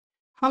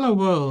Hello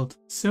world!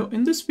 So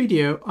in this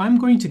video, I'm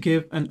going to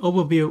give an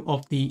overview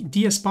of the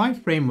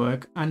DsPy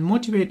framework and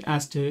motivate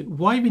as to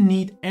why we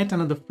need yet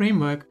another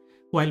framework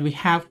while we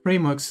have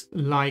frameworks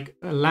like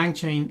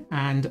LangChain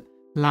and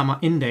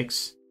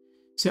LlamaIndex.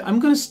 So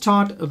I'm going to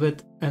start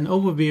with an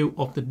overview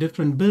of the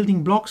different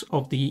building blocks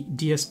of the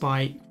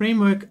DsPy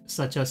framework,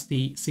 such as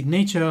the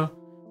signature,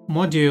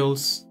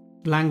 modules,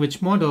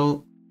 language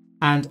model,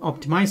 and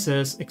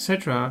optimizers,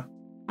 etc.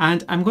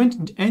 And I'm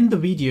going to end the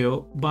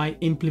video by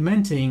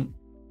implementing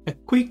a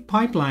quick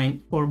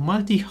pipeline for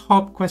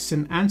multi-hop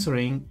question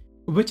answering,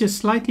 which is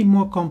slightly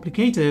more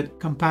complicated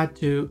compared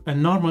to a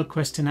normal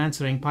question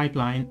answering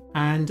pipeline.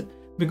 And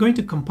we're going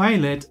to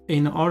compile it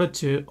in order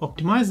to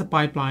optimize the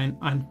pipeline.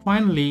 And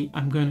finally,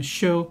 I'm going to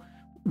show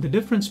the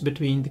difference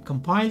between the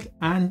compiled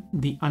and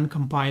the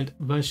uncompiled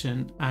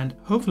version. And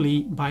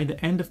hopefully by the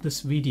end of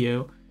this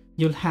video,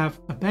 you'll have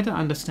a better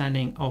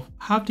understanding of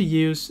how to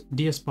use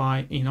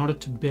DsPy in order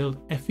to build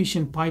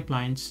efficient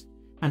pipelines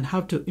and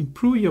how to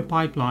improve your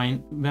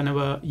pipeline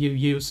whenever you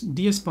use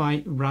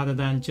DsPy rather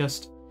than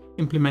just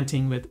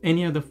implementing with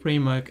any other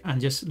framework and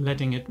just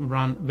letting it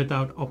run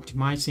without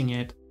optimizing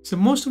it. So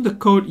most of the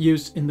code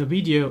used in the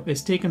video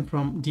is taken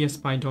from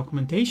DsPy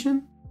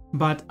documentation,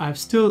 but I've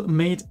still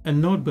made a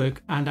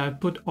notebook and I've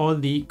put all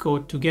the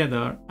code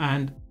together,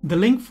 and the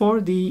link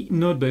for the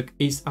notebook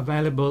is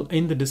available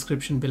in the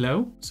description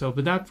below. So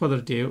without further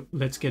ado,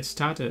 let's get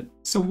started.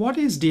 So what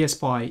is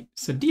DsPy?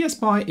 So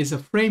DsPy is a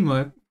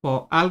framework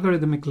for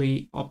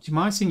algorithmically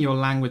optimizing your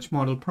language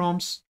model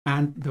prompts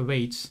and the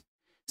weights.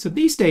 So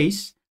these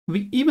days,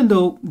 even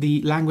though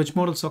the language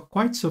models are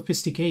quite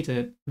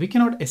sophisticated, we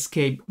cannot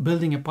escape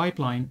building a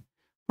pipeline.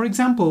 For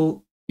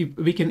example,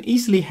 we can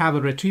easily have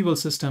a retrieval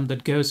system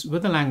that goes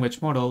with a language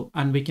model,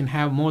 and we can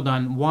have more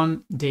than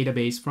one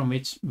database from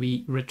which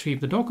we retrieve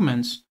the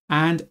documents.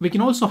 And we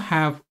can also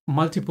have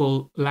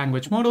multiple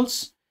language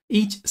models,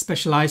 each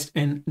specialized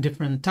in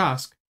different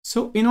tasks.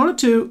 So in order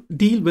to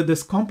deal with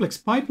this complex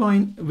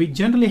pipeline, we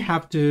generally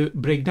have to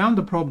break down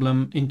the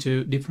problem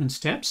into different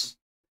steps.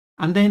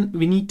 And then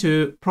we need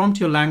to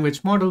prompt your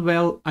language model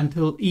well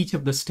until each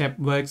of the steps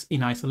works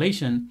in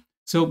isolation.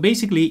 So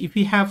basically, if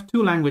we have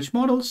two language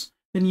models,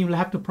 then you will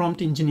have to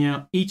prompt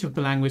engineer each of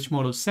the language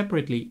models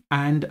separately,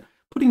 and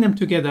putting them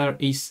together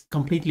is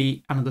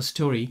completely another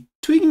story.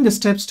 Tweaking the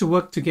steps to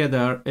work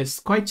together is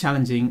quite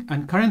challenging,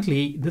 and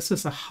currently this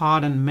is a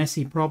hard and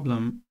messy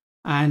problem,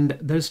 and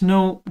there's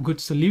no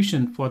good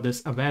solution for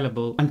this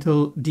available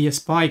until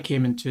DsPy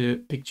came into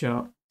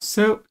picture.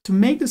 So to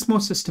make this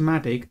more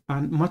systematic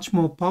and much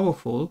more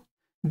powerful,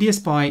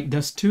 DsPy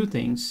does two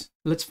things.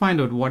 Let's find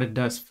out what it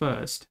does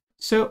first.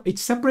 So it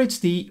separates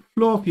the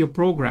flow of your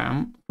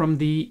program from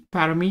the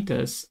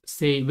parameters,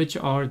 say, which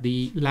are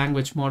the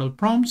language model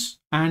prompts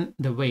and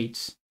the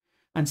weights.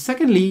 And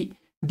secondly,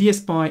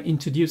 DsPy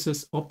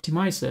introduces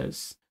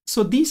optimizers.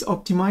 So these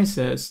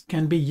optimizers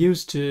can be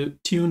used to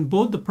tune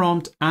both the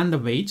prompt and the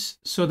weights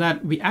so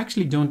that we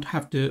actually don't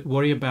have to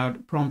worry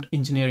about prompt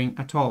engineering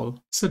at all.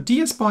 So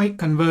DsPy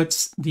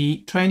converts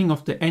the training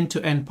of the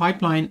end-to-end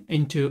pipeline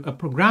into a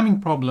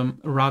programming problem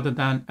rather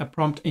than a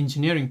prompt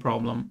engineering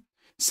problem.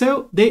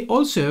 So they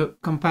also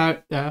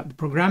compare the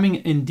programming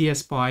in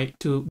DsPy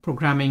to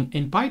programming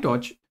in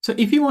PyTorch. So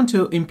if you want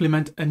to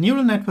implement a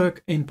neural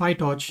network in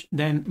PyTorch,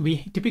 then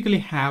we typically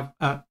have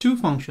two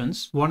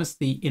functions. One is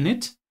the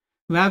init,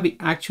 where we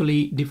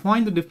actually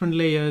define the different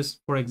layers,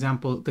 for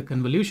example, the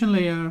convolution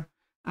layer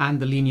and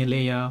the linear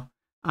layer.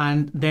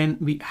 And then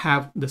we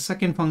have the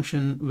second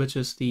function, which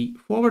is the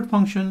forward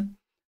function,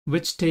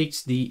 which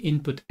takes the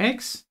input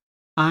x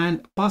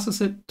and passes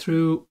it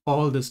through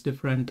all these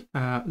different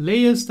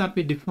layers that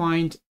we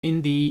defined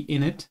in the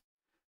init,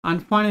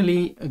 and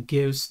finally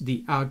gives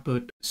the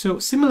output. So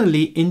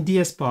similarly in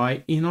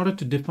DsPy, in order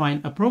to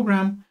define a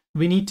program,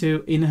 we need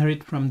to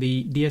inherit from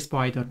the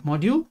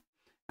DsPy.module,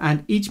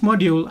 and each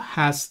module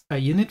has a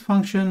unit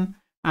function,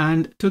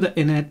 and to the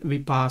init we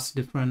pass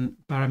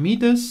different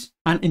parameters,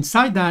 and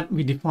inside that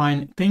we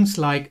define things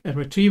like a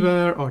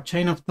retriever or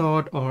chain of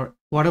thought or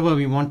whatever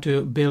we want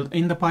to build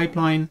in the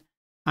pipeline.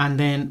 And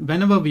then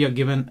whenever we are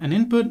given an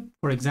input,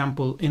 for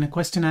example, in a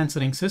question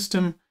answering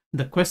system,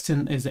 the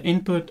question is the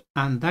input,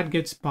 and that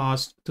gets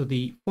passed to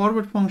the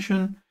forward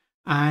function,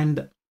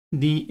 and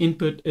the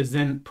input is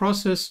then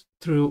processed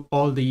through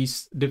all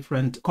these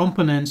different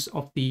components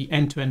of the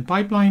end-to-end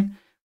pipeline.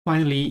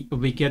 Finally,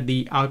 we get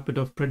the output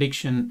of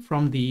prediction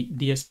from the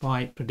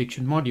DsPy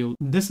prediction module.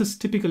 This is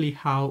typically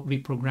how we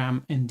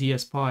program in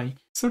DsPy.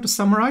 So to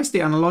summarize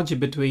the analogy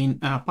between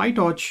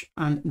PyTorch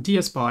and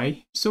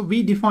DsPy, so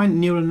we define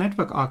neural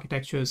network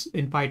architectures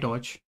in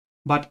PyTorch,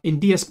 but in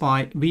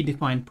DsPy, we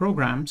define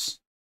programs,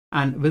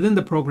 and within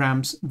the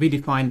programs, we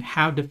define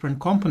how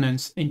different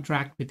components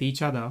interact with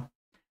each other.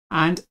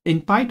 And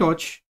in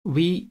PyTorch,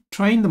 we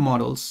train the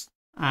models,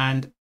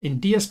 and in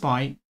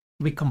DsPy,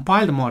 we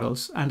compile the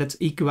models, and it's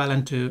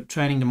equivalent to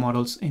training the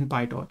models in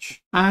PyTorch.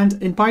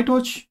 And in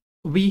PyTorch,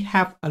 we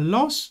have a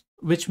loss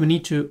which we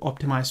need to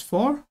optimize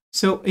for.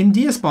 So in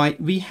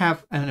DsPy, we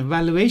have an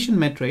evaluation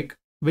metric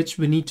which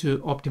we need to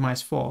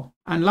optimize for.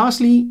 And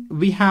lastly,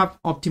 we have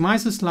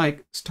optimizers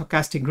like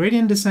stochastic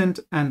gradient descent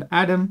and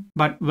Adam.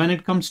 But when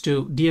it comes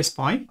to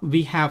DsPy,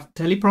 we have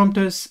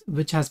teleprompters,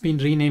 which has been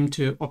renamed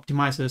to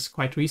optimizers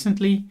quite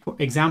recently. For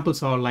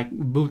examples are like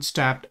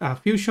bootstrapped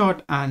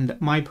FewShot and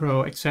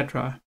MyPro,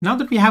 etc. Now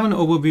that we have an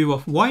overview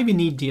of why we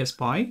need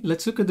DsPy,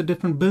 let's look at the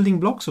different building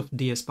blocks of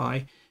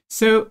DsPy.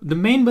 So the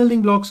main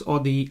building blocks are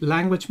the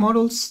language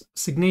models,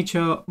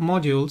 signature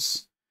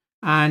modules,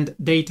 and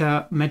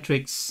data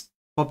metrics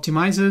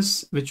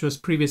optimizers, which was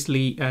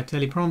previously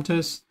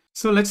teleprompters.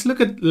 So let's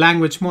look at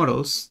language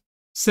models.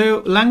 So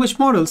language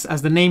models,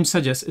 as the name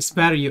suggests, is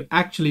where you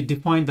actually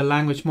define the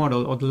language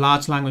model or the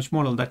large language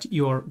model that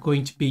you're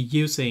going to be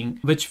using,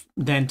 which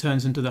then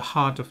turns into the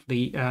heart of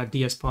the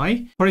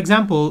DsPy. For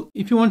example,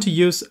 if you want to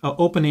use an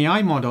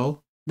OpenAI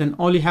model, then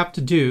all you have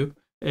to do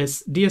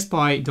is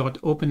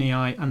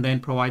dspy.openai and then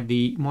provide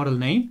the model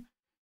name.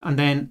 And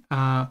then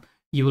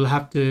you will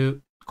have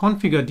to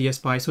configure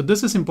DsPy. So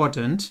this is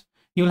important.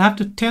 You'll have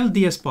to tell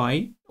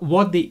DsPy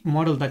what the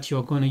model that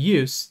you're going to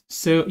use.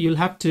 So you'll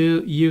have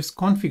to use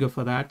configure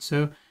for that.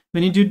 So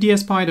when you do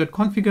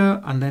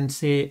dspy.configure and then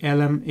say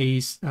LM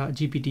is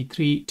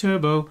GPT-3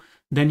 Turbo,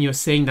 then you're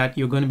saying that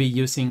you're going to be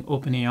using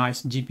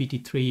OpenAI's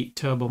GPT-3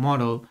 Turbo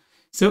model.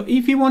 So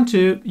if you want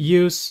to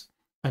use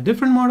a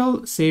different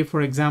model, say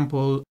for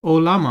example,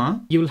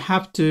 LLama, you'll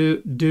have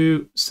to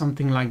do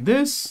something like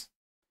this,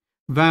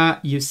 where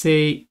you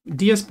say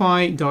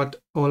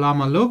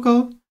dspy.LLama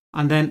local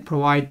and then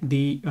provide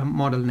the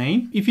model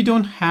name. If you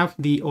don't have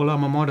the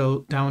LLama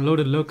model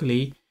downloaded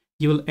locally,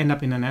 you will end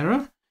up in an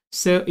error.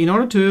 So in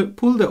order to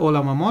pull the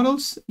LLama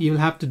models, you'll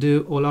have to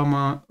do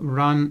LLama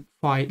run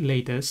phi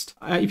latest.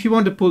 If you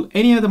want to pull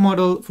any other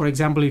model, for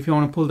example, if you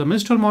want to pull the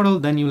Mistral model,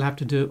 then you'll have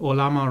to do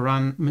LLama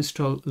run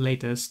Mistral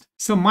latest.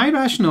 So my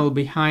rationale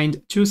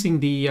behind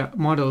choosing the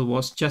model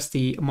was just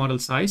the model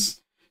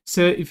size.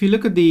 So if you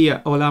look at the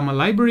LLama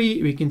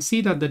library, we can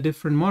see that the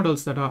different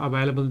models that are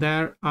available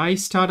there. I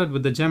started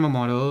with the Gemma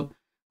model.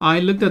 I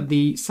looked at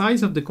the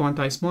size of the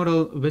quantized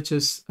model, which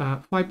is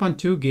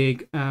 5.2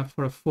 gig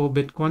for a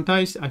 4-bit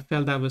quantized. I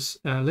felt that was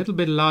a little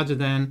bit larger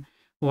than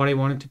what I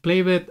wanted to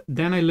play with.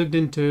 Then I looked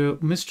into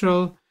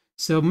Mistral.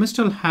 So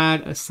Mistral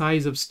had a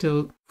size of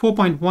still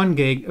 4.1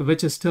 gig,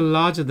 which is still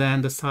larger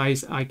than the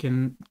size I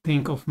can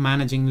think of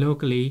managing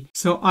locally.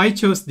 So I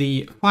chose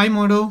the Phi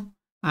model.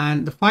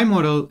 And the Phi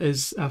model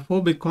is a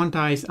 4-bit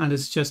quantized and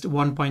it's just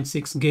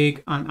 1.6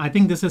 gig. And I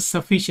think this is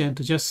sufficient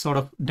to just sort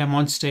of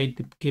demonstrate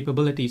the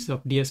capabilities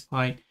of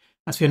DsPy,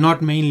 as we're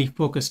not mainly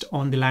focused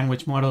on the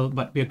language model,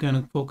 but we're going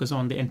to focus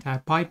on the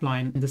entire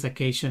pipeline in this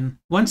occasion.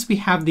 Once we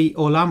have the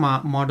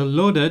LLama model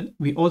loaded,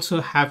 we also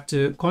have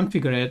to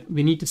configure it.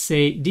 We need to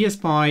say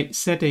DsPy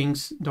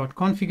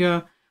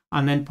settings.configure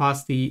and then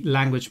pass the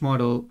language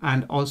model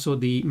and also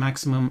the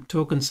maximum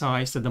token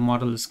size that the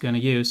model is going to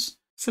use.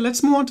 So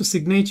let's move on to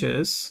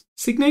signatures.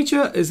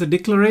 Signature is a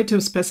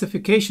declarative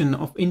specification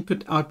of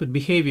input-output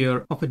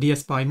behavior of a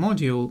DsPy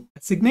module.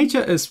 A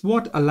signature is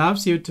what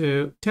allows you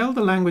to tell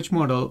the language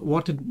model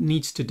what it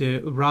needs to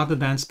do rather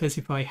than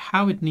specify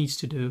how it needs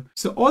to do.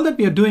 So all that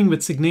we are doing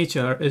with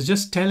signature is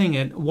just telling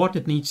it what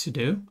it needs to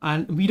do,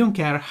 and we don't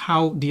care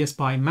how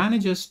DsPy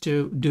manages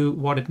to do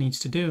what it needs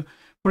to do.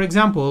 For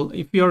example,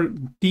 if you're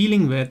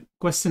dealing with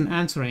question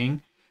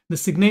answering, the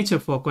signature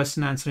for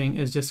question answering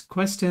is just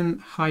question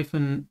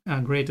hyphen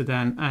greater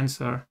than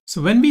answer.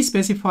 So when we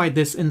specify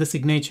this in the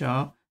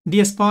signature,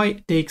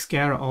 DsPy takes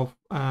care of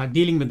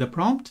dealing with the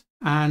prompt,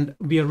 and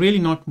we are really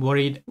not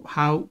worried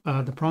how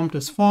the prompt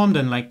is formed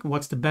and like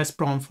what's the best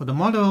prompt for the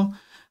model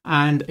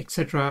and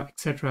etc.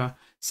 etc.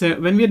 So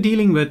when we are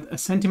dealing with a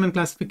sentiment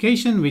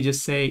classification, we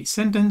just say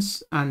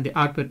sentence and the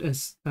output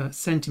is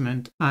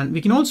sentiment. And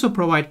we can also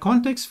provide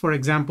context. For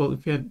example,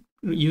 if you're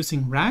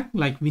using RAG,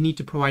 like we need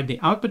to provide the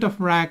output of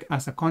RAG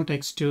as a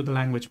context to the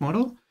language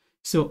model.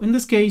 So in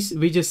this case,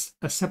 we just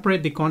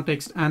separate the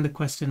context and the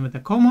question with a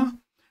comma,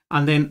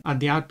 and then at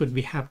the output,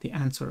 we have the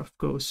answer, of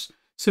course.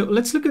 So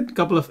let's look at a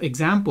couple of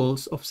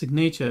examples of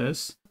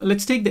signatures.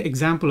 Let's take the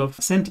example of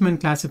sentiment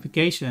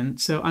classification.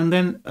 So, and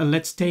then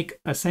let's take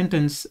a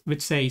sentence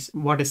which says,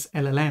 what is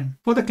LLM?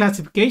 For the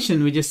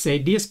classification, we just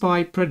say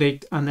DsPy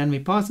predict, and then we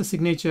pass the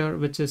signature,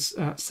 which is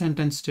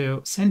sentence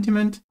to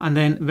sentiment. And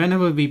then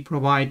whenever we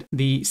provide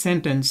the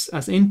sentence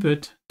as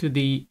input to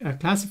the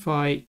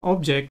classify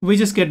object, we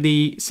just get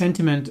the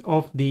sentiment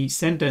of the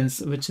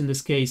sentence, which in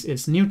this case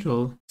is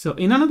neutral. So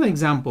in another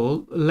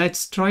example,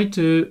 let's try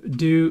to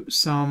do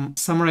some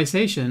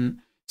summarization.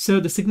 So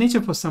the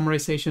signature for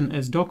summarization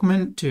is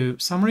document to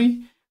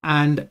summary.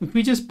 And if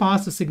we just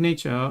pass the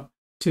signature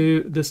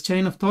to this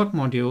chain of thought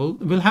module,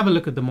 we'll have a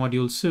look at the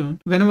module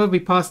soon. Whenever we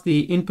pass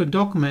the input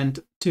document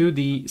to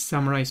the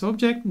summarize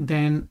object,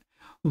 then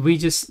we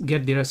just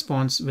get the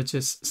response, which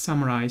is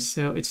summarized.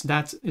 So it's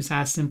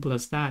as simple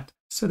as that.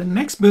 So the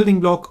next building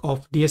block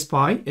of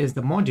DsPy is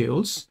the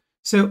modules.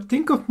 So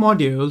think of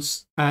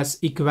modules as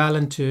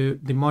equivalent to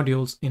the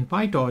modules in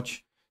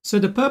PyTorch. So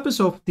the purpose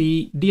of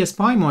the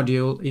DsPy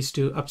module is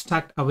to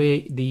abstract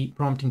away the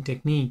prompting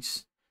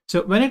techniques.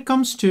 So when it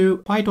comes to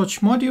PyTorch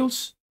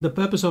modules, the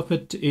purpose of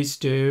it is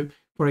to,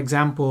 for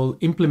example,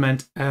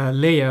 implement a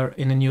layer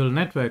in a neural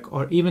network,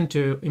 or even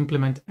to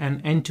implement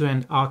an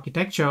end-to-end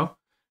architecture,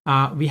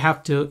 we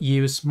have to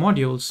use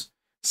modules.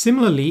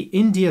 Similarly,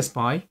 in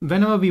DsPy,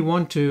 whenever we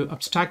want to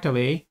abstract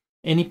away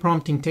any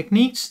prompting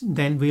techniques,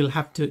 then we'll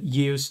have to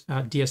use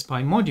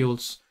DsPy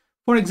modules.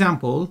 For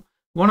example,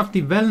 one of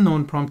the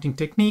well-known prompting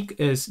technique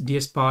is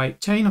DsPy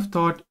chain of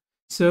thought.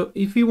 So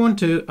if we want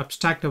to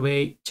abstract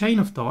away chain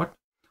of thought,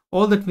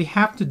 all that we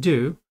have to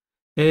do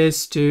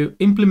is to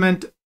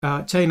implement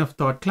a chain of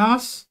thought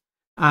class,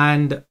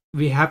 and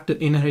we have to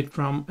inherit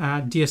from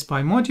a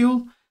DsPy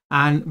module.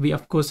 And we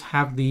of course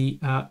have the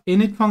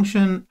init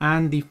function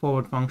and the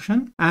forward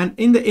function. And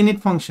in the init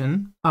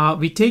function,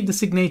 we take the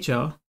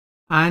signature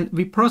and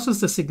we process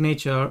the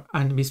signature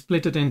and we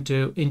split it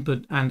into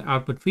input and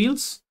output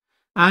fields.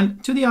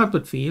 And to the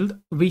output field,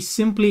 we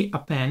simply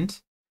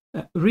append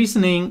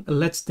reasoning,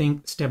 let's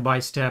think step by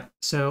step.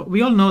 So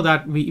we all know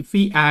that if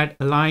we add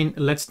a line,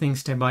 let's think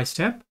step by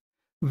step,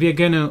 we're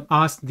going to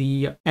ask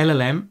the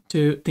LLM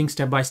to think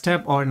step by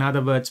step, or in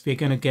other words, we're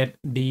going to get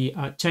the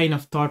chain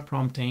of thought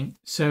prompting.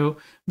 So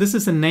this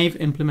is a naive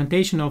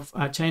implementation of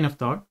chain of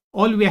thought.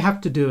 All we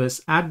have to do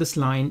is add this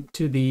line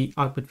to the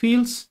output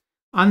fields,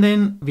 and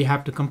then we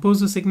have to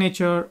compose the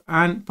signature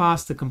and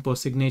pass the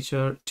composed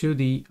signature to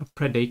the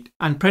predict.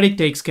 And predict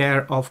takes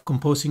care of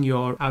composing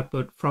your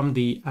output from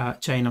the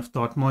chain of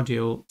thought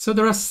module. So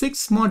there are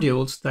 6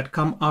 modules that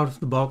come out of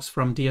the box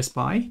from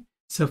DsPy.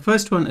 So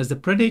first one is the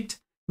predict,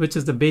 which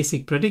is the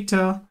basic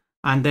predictor,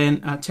 and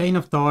then a chain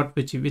of thought,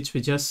 which we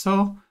just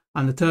saw.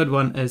 And the third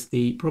one is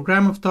the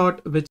program of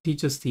thought, which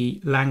teaches the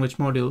language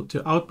module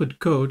to output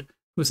code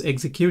whose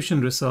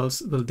execution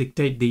results will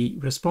dictate the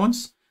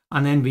response.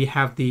 And then we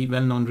have the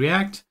well-known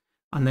React.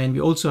 And then we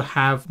also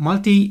have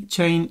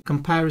multi-chain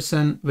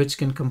comparison, which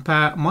can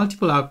compare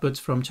multiple outputs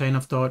from chain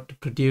of thought to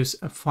produce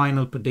a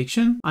final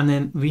prediction. And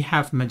then we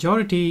have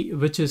majority,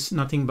 which is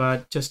nothing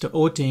but just a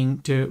voting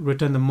to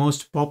return the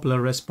most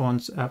popular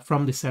response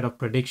from the set of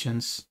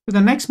predictions. So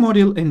the next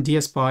module in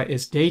DsPy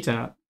is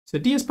data. So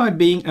DsPy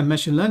being a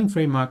machine learning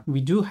framework, we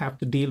do have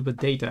to deal with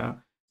data.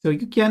 So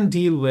you can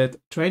deal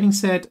with training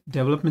set,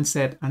 development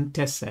set, and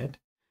test set.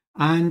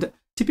 And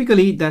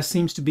typically, there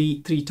seems to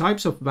be 3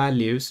 types of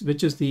values,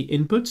 which is the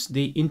inputs,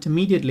 the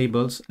intermediate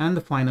labels, and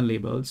the final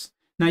labels.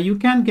 Now, you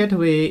can get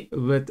away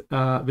with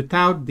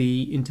without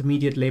the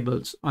intermediate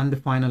labels and the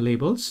final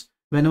labels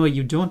whenever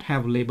you don't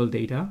have label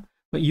data,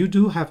 but you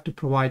do have to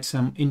provide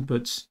some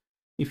inputs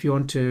if you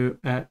want to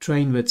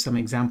train with some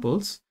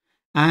examples.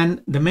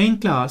 And the main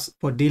class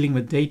for dealing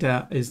with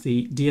data is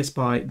the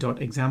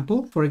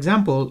DsPy.example. For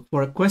example,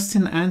 for a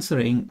question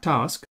answering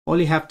task, all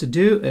you have to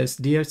do is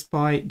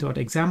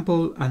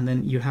DsPy.example, and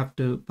then you have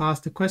to pass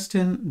the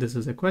question. This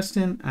is a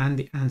question and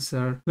the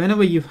answer.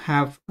 Whenever you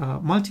have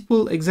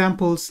multiple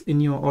examples in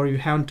your, or you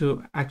have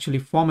to actually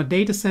form a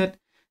data set,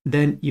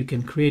 then you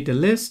can create a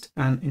list,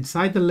 and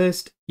inside the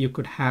list, you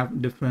could have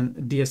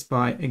different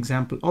DsPy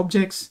example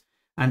objects.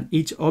 And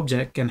each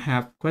object can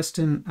have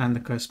question and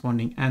the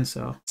corresponding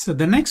answer. So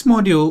the next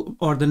module,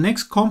 or the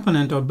next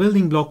component or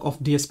building block of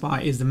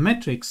DsPy, is the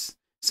metrics.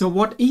 So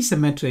what is a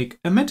metric?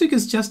 A metric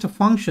is just a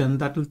function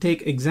that will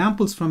take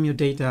examples from your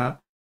data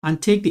and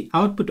take the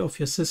output of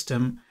your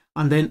system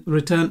and then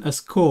return a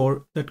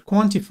score that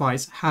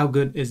quantifies how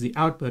good is the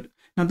output.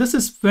 Now, this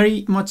is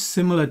very much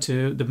similar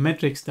to the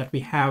metrics that we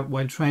have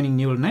while training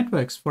neural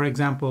networks. For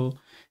example,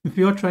 if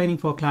you're training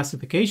for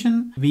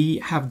classification, we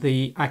have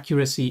the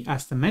accuracy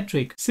as the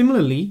metric.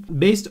 Similarly,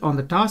 based on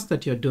the task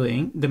that you're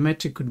doing, the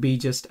metric could be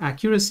just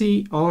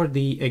accuracy or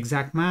the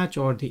exact match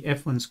or the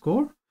F1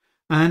 score.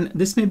 And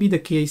this may be the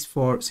case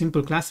for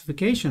simple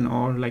classification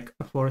or like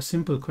for a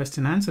simple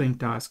question answering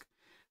task.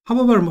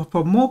 However,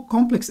 for more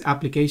complex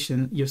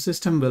application, your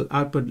system will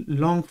output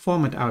long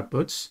format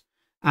outputs.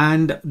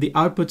 And the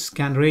outputs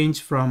can range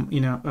from,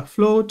 a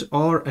float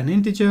or an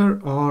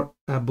integer or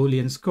a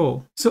Boolean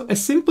score. So a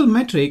simple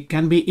metric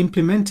can be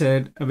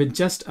implemented with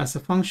just as a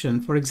function.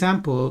 For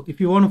example,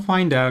 if you want to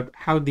find out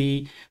how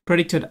the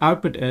predicted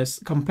output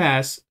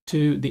compares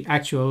to the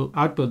actual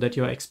output that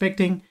you're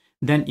expecting,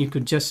 then you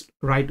could just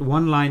write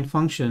one line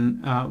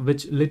function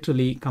which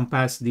literally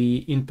compares the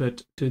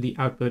input to the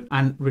output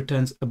and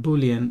returns a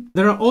Boolean.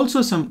 There are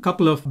also some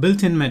couple of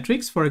built-in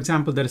metrics. For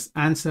example, there is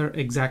answer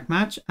exact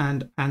match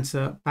and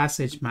answer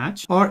passage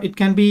match. Or it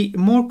can be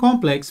more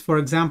complex. For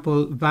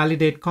example,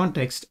 validate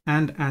context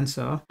and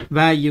answer,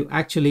 where you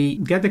actually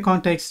get the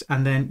context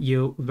and then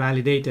you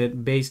validate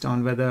it based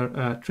on whether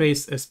a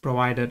trace is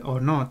provided or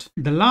not.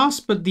 The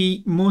last but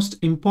the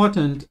most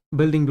important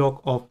building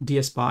block of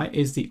DsPy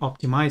is the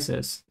optimizers.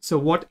 So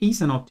what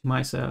is an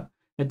optimizer?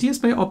 A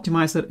DsPy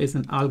optimizer is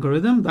an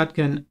algorithm that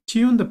can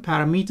tune the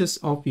parameters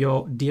of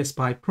your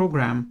DsPy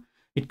program.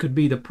 It could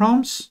be the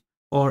prompts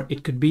or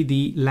it could be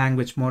the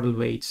language model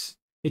weights.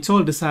 It's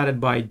all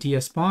decided by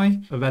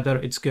DsPy, whether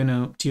it's going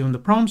to tune the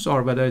prompts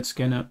or whether it's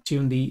going to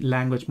tune the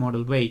language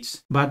model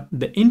weights. But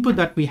the input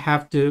that we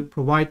have to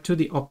provide to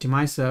the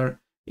optimizer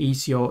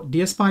is your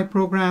DsPy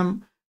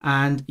program,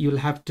 and you'll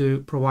have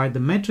to provide the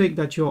metric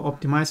that you're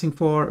optimizing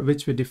for,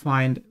 which we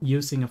defined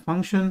using a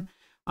function.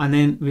 And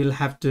then we'll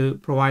have to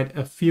provide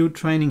a few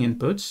training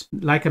inputs.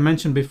 Like I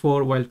mentioned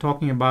before, while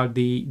talking about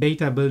the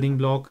data building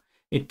block,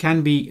 it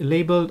can be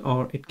labeled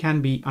or it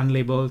can be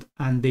unlabeled.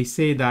 And they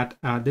say that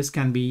this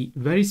can be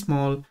very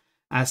small,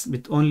 as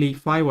with only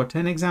 5 or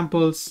 10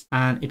 examples,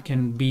 and it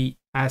can be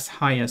as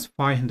high as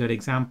 500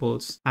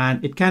 examples.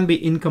 And it can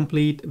be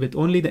incomplete with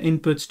only the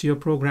inputs to your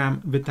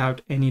program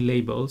without any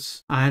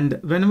labels. And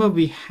whenever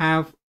we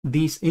have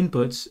these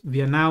inputs,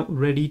 we are now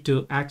ready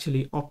to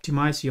actually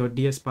optimize your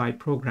DsPy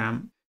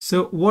program.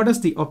 So what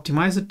does the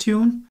optimizer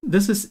tune?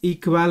 This is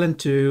equivalent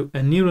to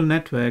a neural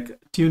network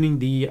tuning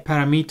the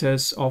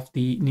parameters of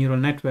the neural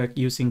network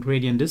using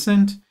gradient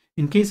descent.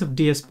 In case of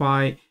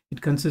DsPy,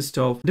 it consists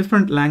of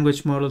different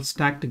language models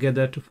stacked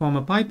together to form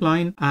a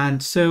pipeline.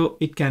 And so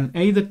it can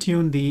either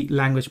tune the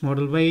language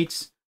model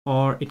weights,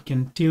 or it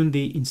can tune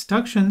the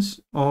instructions,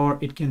 or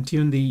it can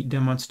tune the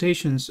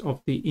demonstrations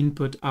of the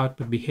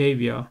input-output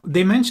behavior.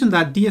 They mentioned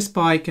that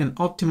DsPy can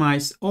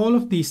optimize all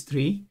of these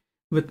three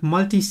with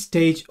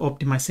multi-stage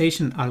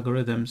optimization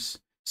algorithms.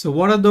 So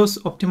what are those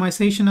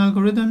optimization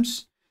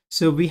algorithms?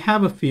 So we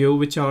have a few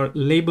which are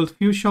labeled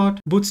few-shot,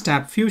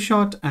 bootstrap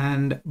few-shot,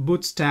 and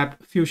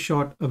bootstrap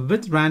few-shot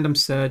with random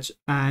search.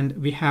 And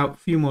we have a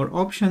few more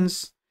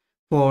options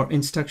for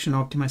instruction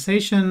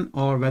optimization,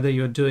 or whether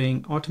you're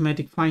doing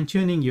automatic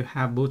fine-tuning, you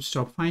have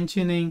bootstrap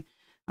fine-tuning.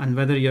 And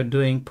whether you're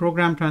doing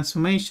program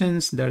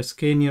transformations, there's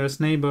k-nearest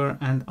neighbor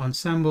and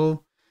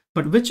ensemble.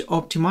 But which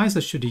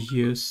optimizer should you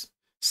use?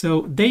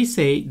 So they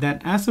say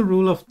that as a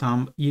rule of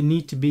thumb, you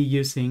need to be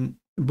using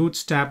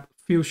bootstrap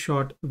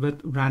few-shot with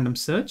random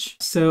search.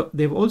 So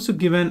they've also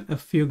given a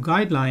few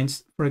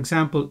guidelines. For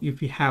example,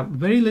 if you have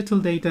very little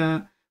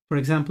data, for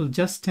example,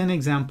 just 10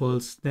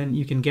 examples, then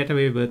you can get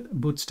away with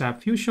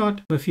bootstrap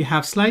few-shot. But if you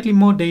have slightly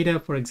more data,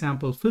 for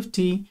example,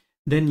 50,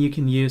 then you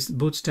can use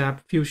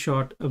bootstrap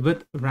few-shot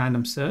with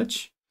random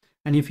search.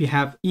 And if you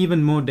have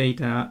even more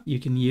data, you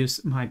can use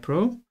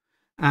MyPro.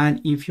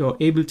 And if you're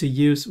able to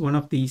use one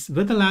of these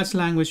with a large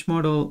language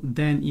model,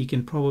 then you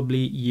can probably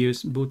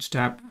use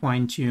bootstrap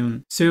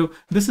fine-tune. So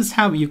this is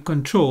how you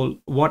control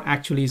what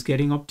actually is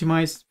getting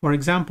optimized. For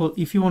example,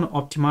 if you want to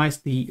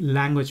optimize the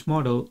language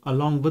model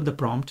along with the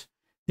prompt,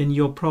 then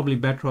you're probably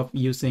better off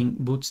using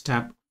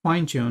bootstrap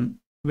fine-tune,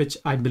 which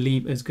I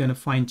believe is going to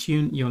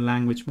fine-tune your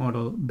language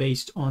model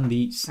based on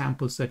the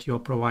samples that you're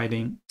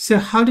providing. So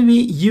how do we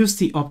use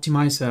the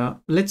optimizer?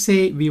 Let's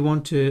say we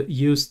want to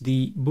use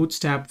the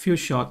bootstrap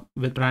few-shot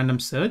with random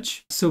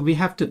search. So we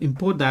have to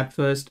import that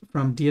first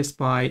from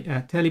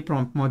DsPy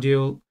teleprompt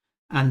module,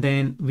 and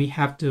then we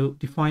have to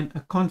define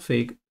a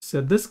config. So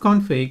this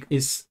config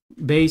is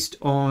based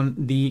on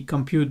the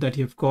compute that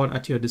you've got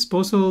at your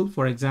disposal.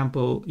 For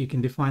example, you can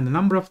define the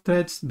number of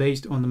threads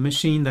based on the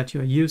machine that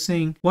you're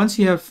using. Once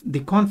you have the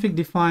config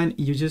defined,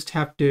 you just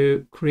have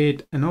to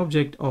create an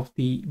object of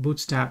the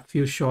bootstrap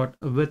few-shot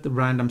with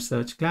random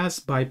search class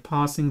by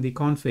passing the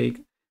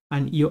config.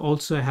 And you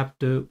also have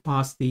to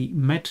pass the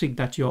metric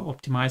that you're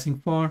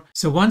optimizing for.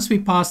 So once we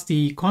pass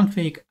the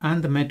config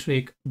and the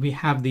metric, we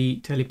have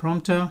the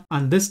teleprompter,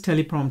 and this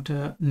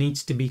teleprompter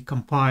needs to be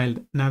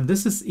compiled. Now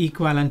this is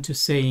equivalent to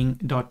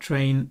saying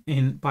 .train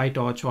in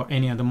PyTorch or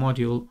any other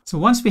module. So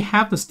once we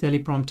have this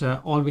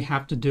teleprompter, all we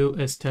have to do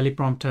is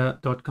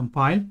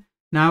teleprompter.compile.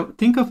 Now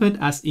think of it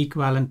as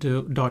equivalent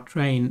to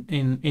 .train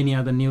in any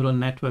other neural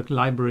network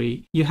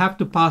library. You have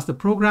to pass the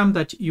program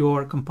that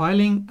you're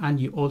compiling, and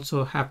you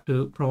also have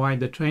to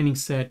provide the training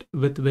set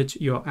with which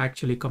you're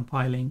actually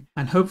compiling.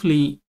 And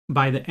hopefully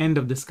by the end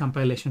of this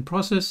compilation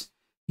process,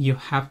 you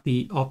have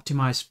the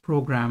optimized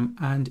program,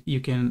 and you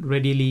can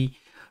readily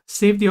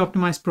save the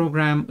optimized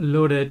program,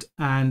 load it,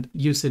 and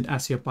use it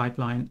as your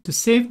pipeline. To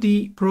save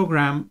the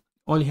program,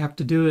 all you have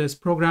to do is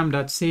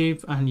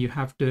program.save, and you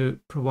have to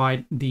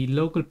provide the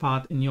local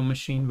path in your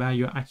machine where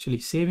you're actually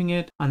saving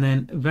it. And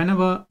then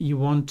whenever you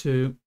want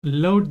to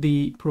load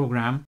the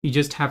program, you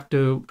just have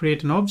to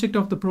create an object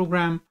of the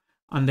program,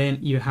 and then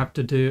you have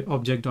to do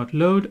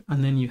object.load,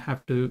 and then you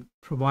have to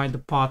provide the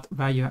path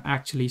where you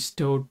actually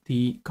stored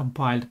the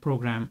compiled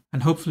program.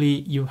 And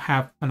hopefully you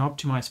have an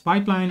optimized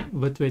pipeline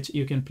with which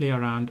you can play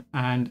around,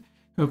 and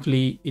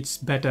hopefully it's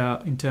better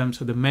in terms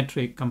of the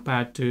metric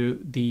compared to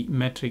the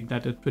metric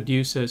that it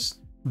produces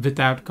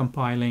without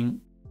compiling